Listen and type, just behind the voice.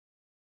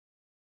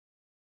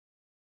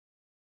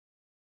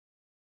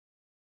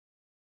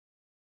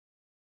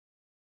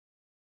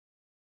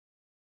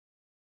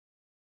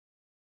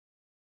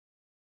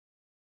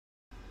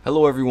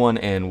Hello everyone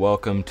and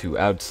welcome to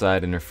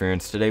Outside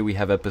Interference. Today we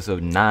have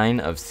episode 9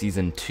 of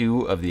season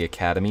 2 of the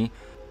Academy.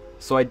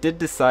 So I did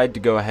decide to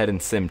go ahead and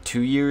sim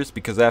 2 years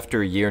because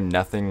after a year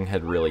nothing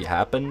had really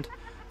happened.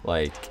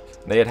 Like,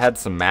 they had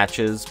some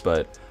matches,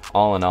 but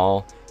all in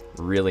all,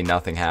 really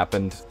nothing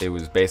happened. It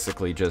was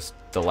basically just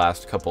the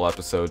last couple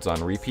episodes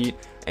on repeat,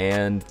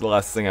 and the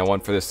last thing I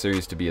want for this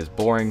series to be is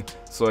boring,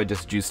 so I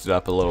just juiced it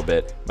up a little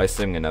bit by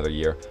simming another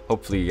year.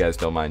 Hopefully you guys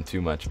don't mind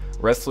too much.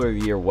 Wrestler of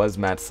the Year was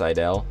Matt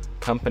Sydal,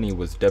 Company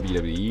was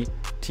WWE,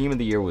 Team of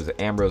the Year was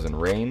Ambrose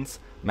and Reigns,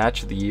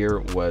 Match of the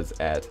Year was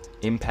at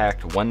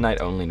Impact One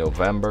Night Only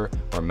November,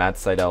 where Matt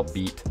Sydal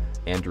beat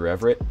Andrew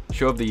Everett.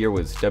 Show of the Year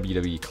was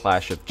WWE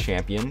Clash of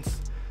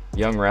Champions.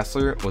 Young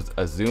Wrestler was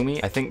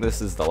Azumi. I think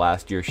this is the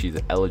last year she's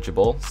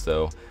eligible,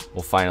 so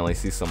we'll finally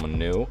see someone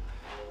new.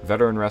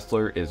 Veteran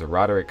Wrestler is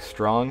Roderick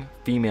Strong.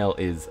 Female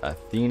is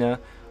Athena.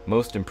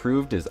 Most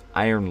Improved is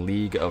Iron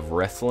League of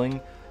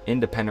Wrestling.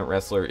 Independent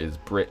Wrestler is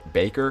Britt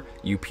Baker,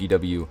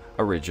 UPW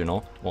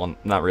original. Well,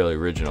 not really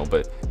original,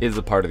 but is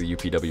a part of the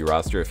UPW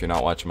roster. If you're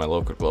not watching my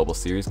local global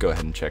series, go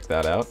ahead and check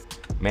that out.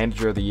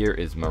 Manager of the Year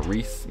is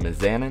Maurice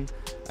Mizanin.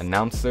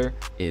 Announcer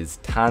is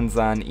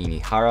Tanzan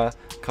Inihara.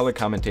 Color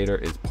commentator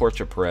is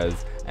Portia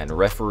Perez. And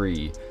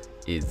referee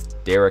is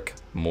Derek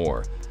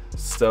Moore.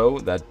 So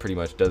that pretty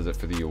much does it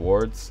for the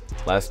awards.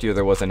 Last year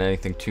there wasn't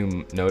anything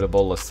too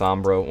notable.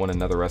 Lasombro won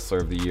another Wrestler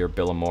of the Year,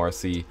 Bill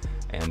Morrissey,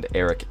 and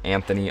Eric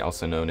Anthony,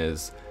 also known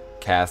as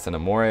Cass and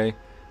Amore.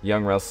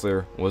 Young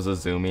Wrestler was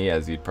Azumi,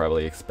 as you'd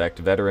probably expect.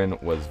 Veteran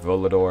was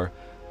Volador.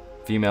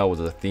 Female was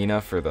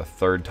Athena for the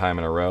third time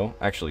in a row,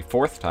 actually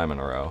fourth time in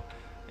a row.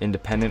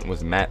 Independent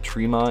was Matt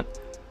Tremont.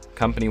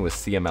 Company was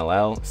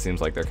CMLL.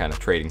 Seems like they're kind of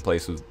trading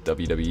places with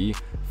WWE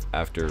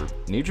after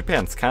New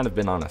Japan's kind of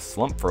been on a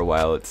slump for a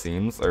while, it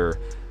seems, or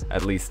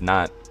at least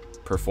not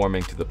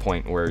performing to the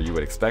point where you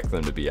would expect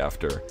them to be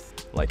after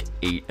like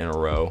 8 in a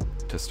row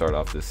to start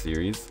off this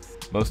series.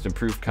 Most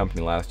Improved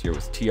Company last year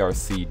was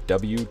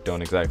TRCW,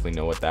 don't exactly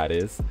know what that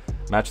is.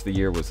 Match of the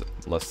Year was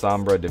La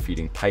Sombra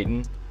defeating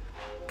Titan.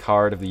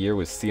 Card of the Year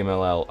was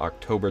CMLL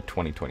October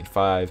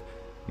 2025.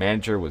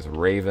 Manager was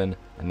Raven.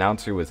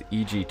 Announcer was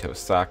E.G.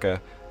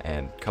 Tosaka.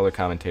 And color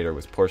commentator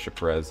was Portia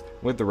Perez,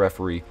 with the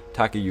referee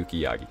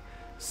Takayuki Yagi.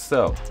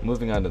 So,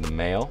 moving on to the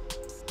male.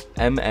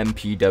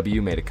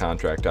 MMPW made a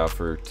contract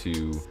offer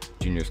to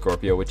Junior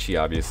Scorpio, which he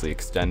obviously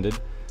extended.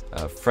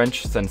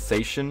 French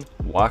Sensation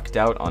walked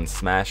out on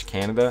Smash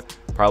Canada,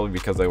 probably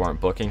because they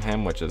weren't booking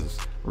him, which is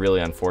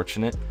really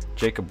unfortunate.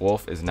 Jacob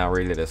Wolf is now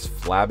rated as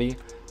Flabby.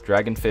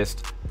 Dragon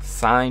Fist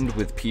signed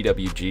with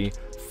PWG,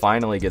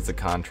 finally gets a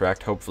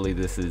contract. Hopefully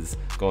this is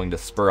going to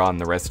spur on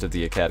the rest of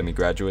the Academy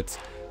graduates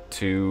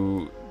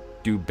to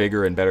do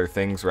bigger and better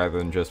things rather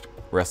than just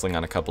wrestling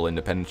on a couple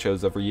independent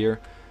shows every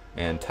year.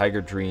 And Tiger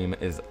Dream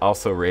is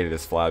also rated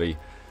as Flabby,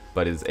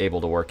 but is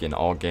able to work in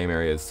all game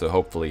areas, so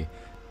hopefully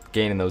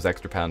gaining those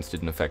extra pounds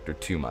didn't affect her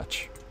too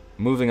much.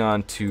 Moving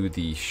on to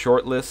the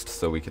short list,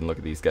 so we can look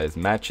at these guys'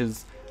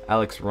 matches.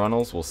 Alex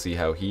Runnels, we'll see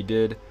how he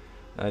did.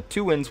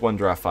 2 wins, 1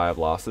 draw, 5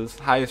 losses.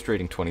 Highest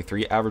rating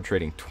 23, average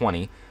rating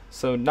 20,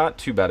 so not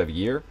too bad of a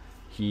year.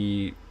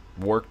 He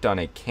worked on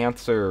a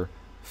cancer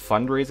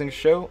fundraising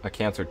show, a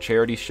cancer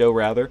charity show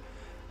rather,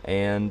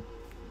 and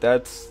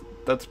that's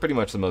pretty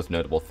much the most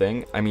notable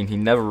thing. I mean, he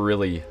never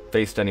really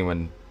faced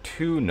anyone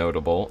too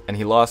notable, and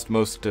he lost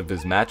most of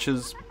his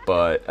matches,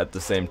 but at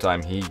the same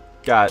time he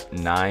got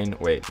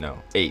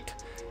 8.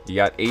 He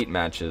got 8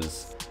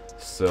 matches,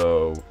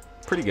 so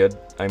pretty good.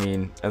 I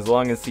mean, as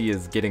long as he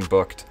is getting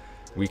booked,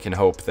 we can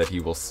hope that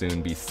he will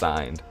soon be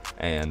signed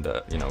and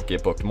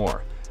get booked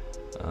more.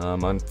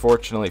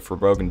 Unfortunately for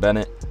Brogan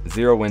Bennett,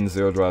 0 wins,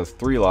 0 draws,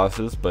 3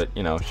 losses, but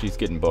she's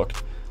getting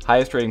booked.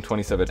 Highest rating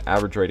 27,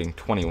 average rating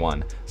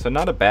 21, so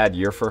not a bad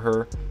year for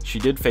her. She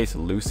did face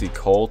Lucy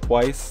Cole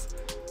twice,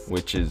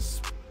 which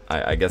is,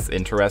 I guess,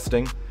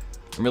 interesting.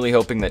 I'm really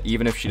hoping that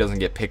even if she doesn't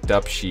get picked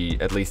up, she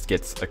at least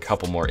gets a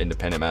couple more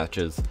independent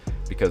matches,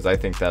 because I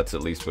think that's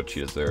at least what she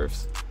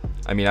deserves.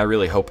 I mean, I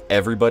really hope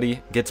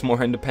everybody gets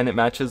more independent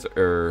matches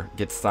or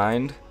gets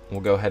signed. We'll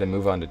go ahead and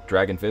move on to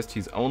Dragon Fist.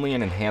 He's only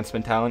an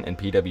enhancement talent in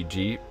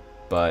PWG,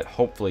 but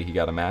hopefully he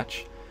got a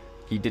match.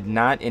 He did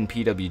not in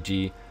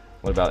PWG.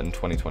 What about in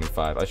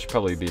 2025? I should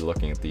probably be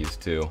looking at these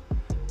too.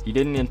 He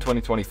didn't in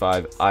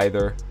 2025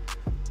 either,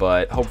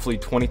 but hopefully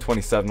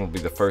 2027 will be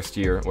the first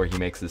year where he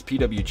makes his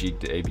PWG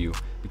debut,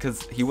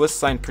 because he was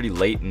signed pretty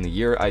late in the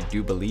year, I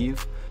do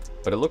believe,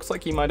 but it looks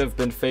like he might have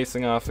been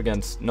facing off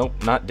against, nope,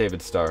 not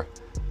David Starr,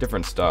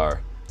 different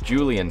Starr,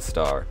 Julian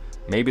Starr.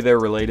 Maybe they're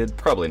related,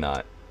 probably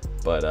not.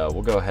 But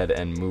we'll go ahead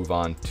and move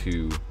on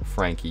to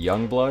Frankie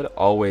Youngblood,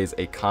 always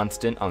a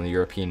constant on the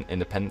European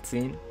independent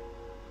scene.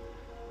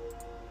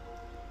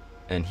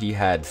 And he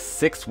had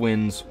 6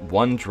 wins,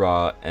 1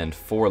 draw, and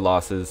 4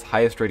 losses.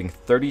 Highest rating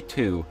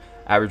 32,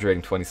 average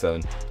rating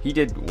 27. He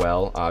did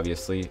well,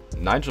 obviously.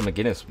 Nigel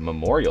McGuinness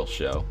Memorial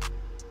Show.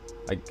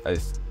 I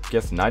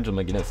guess Nigel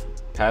McGuinness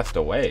passed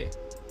away.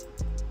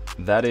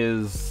 That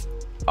is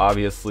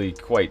obviously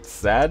quite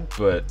sad,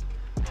 but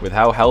with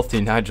how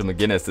healthy Nigel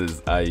McGuinness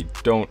is, I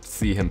don't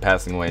see him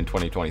passing away in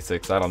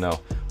 2026. I don't know.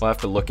 We'll have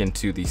to look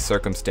into the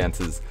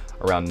circumstances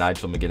around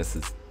Nigel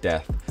McGuinness's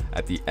death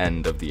at the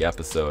end of the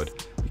episode,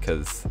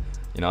 because,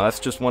 you know, that's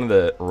just one of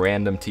the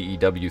random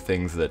TEW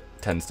things that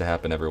tends to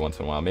happen every once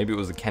in a while. Maybe it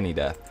was a Kenny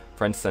death.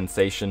 French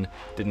Sensation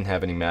didn't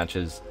have any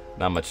matches.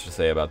 Not much to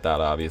say about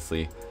that,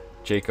 obviously.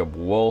 Jacob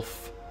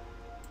Wolf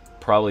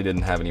probably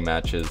didn't have any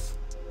matches.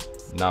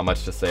 Not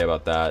much to say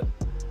about that.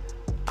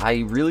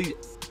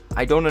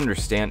 I don't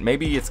understand.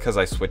 Maybe it's because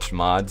I switched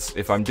mods.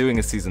 If I'm doing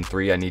a Season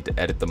 3, I need to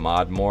edit the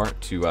mod more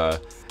to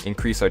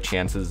increase our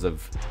chances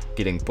of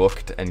getting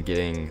booked and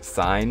getting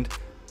signed,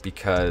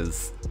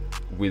 because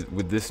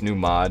with this new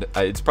mod,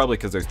 it's probably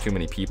because there's too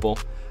many people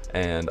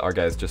and our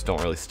guys just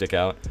don't really stick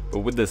out. But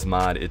with this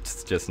mod,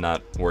 it's just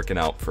not working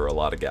out for a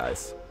lot of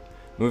guys.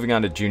 Moving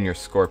on to Junior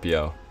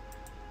Scorpio.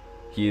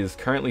 He is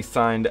currently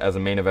signed as a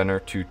main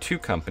eventer to 2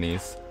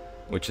 companies,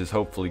 which is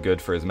hopefully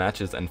good for his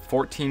matches, and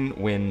 14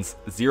 wins,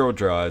 0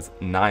 draws,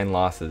 9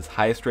 losses,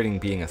 highest rating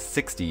being a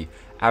 60,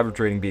 average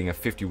rating being a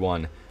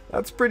 51.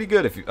 That's pretty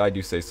good if I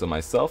do say so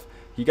myself.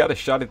 He got a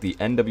shot at the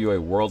NWA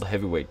World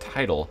Heavyweight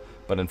title,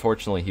 but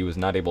unfortunately he was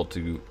not able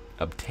to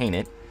obtain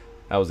it.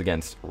 That was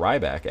against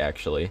Ryback,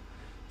 actually.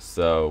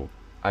 So,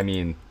 I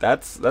mean,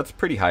 that's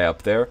pretty high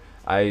up there.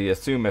 I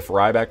assume if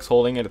Ryback's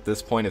holding it at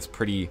this point, it's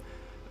pretty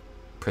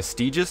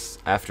prestigious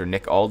after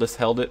Nick Aldis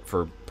held it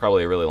for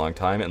probably a really long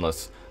time,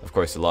 unless, of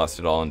course, he lost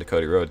it all into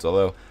Cody Rhodes,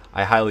 although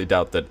I highly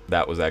doubt that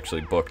that was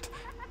actually booked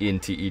in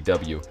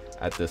TEW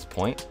at this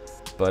point.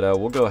 But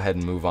we'll go ahead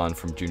and move on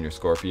from Junior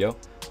Scorpio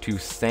to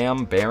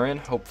Sam Barron.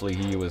 Hopefully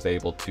he was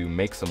able to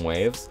make some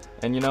waves.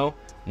 And, you know,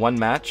 1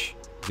 match,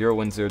 0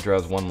 wins, 0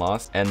 draws, 1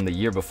 loss. And the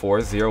year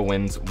before, 0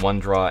 wins, 1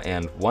 draw,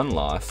 and 1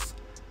 loss.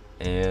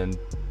 And,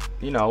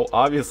 you know,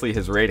 obviously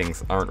his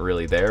ratings aren't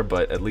really there,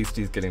 but at least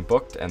he's getting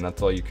booked, and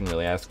that's all you can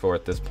really ask for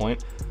at this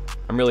point.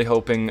 I'm really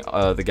hoping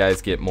the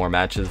guys get more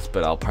matches,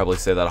 but I'll probably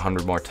say that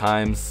 100 more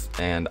times,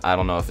 and I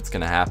don't know if it's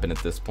going to happen at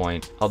this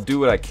point. I'll do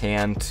what I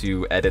can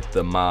to edit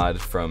the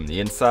mod from the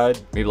inside,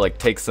 maybe like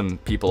take some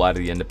people out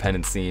of the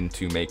independent scene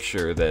to make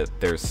sure that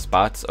there's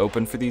spots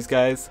open for these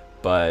guys,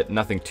 but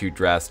nothing too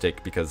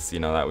drastic, because, you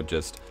know, that would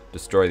just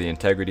destroy the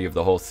integrity of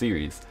the whole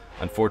series.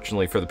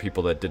 Unfortunately for the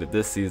people that did it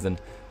this season,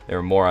 they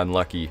were more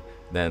unlucky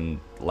than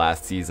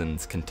last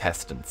season's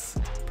contestants,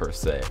 per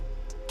se.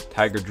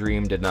 Tiger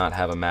Dream did not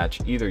have a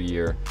match either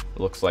year. It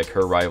looks like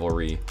her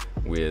rivalry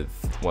with,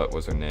 what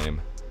was her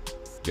name?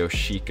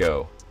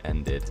 Yoshiko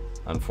ended.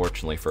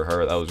 Unfortunately for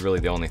her, that was really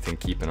the only thing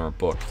keeping her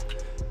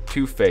booked.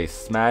 Two-Face,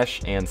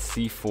 Smash, and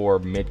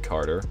C4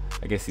 mid-carder.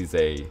 I guess he's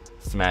a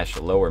Smash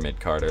lower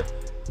mid-carder.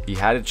 He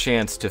had a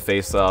chance to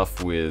face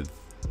off with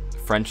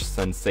French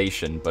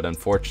Sensation, but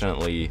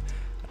unfortunately,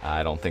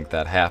 I don't think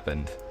that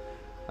happened.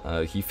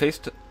 He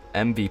faced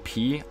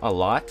MVP a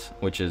lot,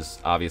 which is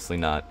obviously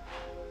not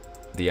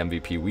the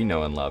MVP we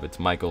know and love. It's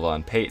Michael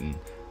Von Payton,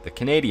 the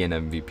Canadian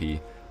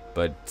MVP,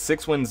 but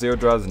 6 wins, 0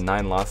 draws,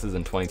 9 losses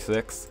in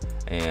 26,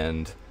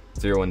 and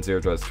 0 wins, 0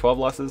 draws, 12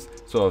 losses.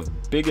 So a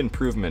big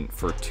improvement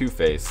for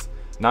Two-Face.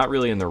 Not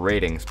really in the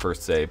ratings per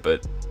se,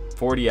 but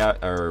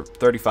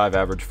 35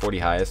 average, 40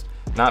 highest.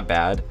 Not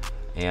bad.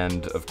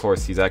 And of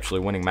course, he's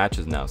actually winning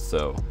matches now,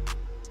 so,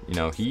 you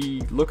know,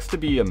 he looks to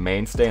be a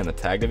mainstay in the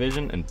tag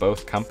division in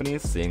both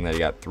companies, seeing that he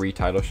got 3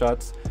 title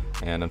shots,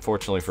 and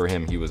unfortunately for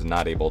him, he was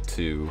not able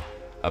to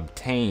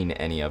obtain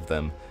any of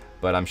them,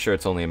 but I'm sure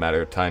it's only a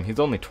matter of time. He's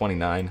only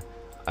 29.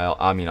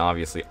 I mean,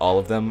 obviously, all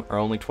of them are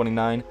only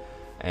 29,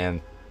 and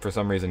for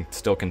some reason,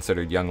 still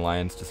considered young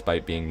lions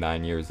despite being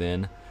 9 years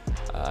in.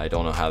 I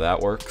don't know how that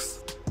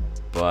works,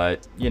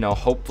 but, you know,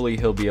 hopefully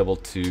he'll be able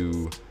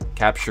to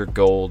capture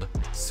gold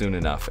soon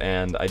enough,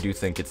 and I do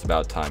think it's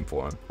about time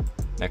for him.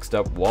 Next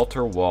up,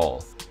 Walter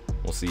Wall.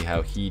 We'll see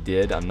how he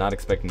did. I'm not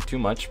expecting too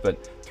much,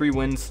 but 3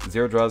 wins,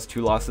 0 draws,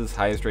 2 losses,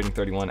 highest rating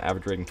 31,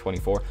 average rating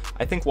 24.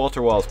 I think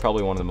Walter Wall is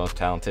probably one of the most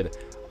talented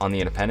on the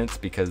independents,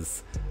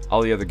 because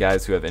all the other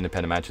guys who have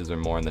independent matches are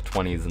more in the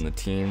 20s and the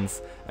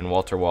teens, and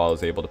Walter Wall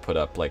is able to put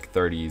up like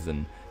 30s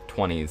and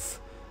 20s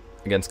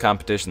against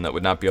competition that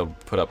would not be able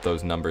to put up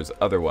those numbers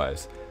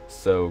otherwise.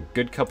 So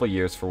good couple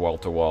years for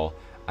Walter Wall.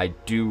 I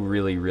do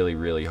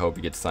really hope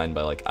he gets signed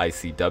by like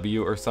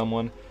ICW or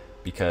someone,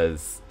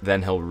 because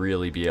then he'll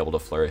really be able to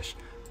flourish.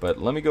 But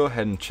let me go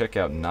ahead and check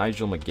out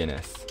Nigel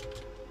McGuinness.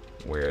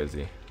 Where is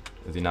he?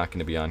 Is he not going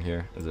to be on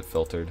here? Is it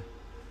filtered?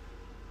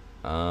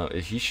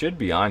 He should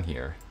be on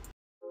here.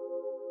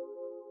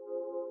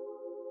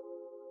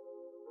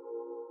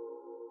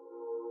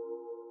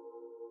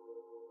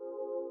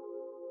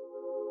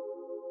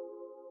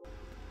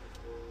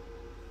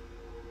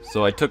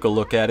 So I took a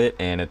look at it,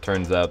 and it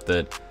turns out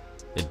that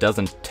it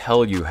doesn't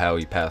tell you how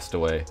he passed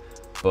away.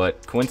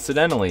 But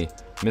coincidentally,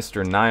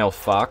 Mr. Niall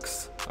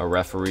Fox, a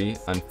referee,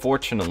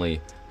 unfortunately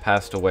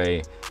passed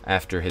away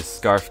after his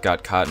scarf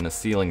got caught in a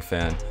ceiling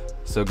fan.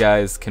 So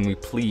guys, can we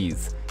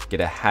please get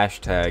a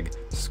hashtag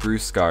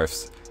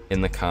 #ScrewScarves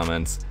in the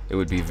comments? It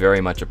would be very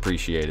much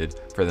appreciated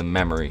for the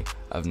memory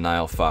of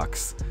Niall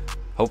Fox.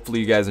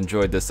 Hopefully you guys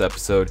enjoyed this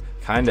episode.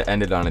 Kinda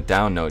ended on a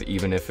down note,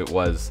 even if it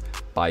was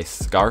by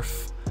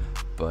Scarf.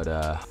 But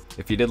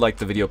if you did like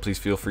the video, please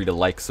feel free to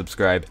like,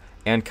 subscribe,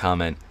 and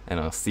comment, and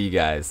I'll see you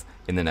guys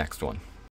in the next one.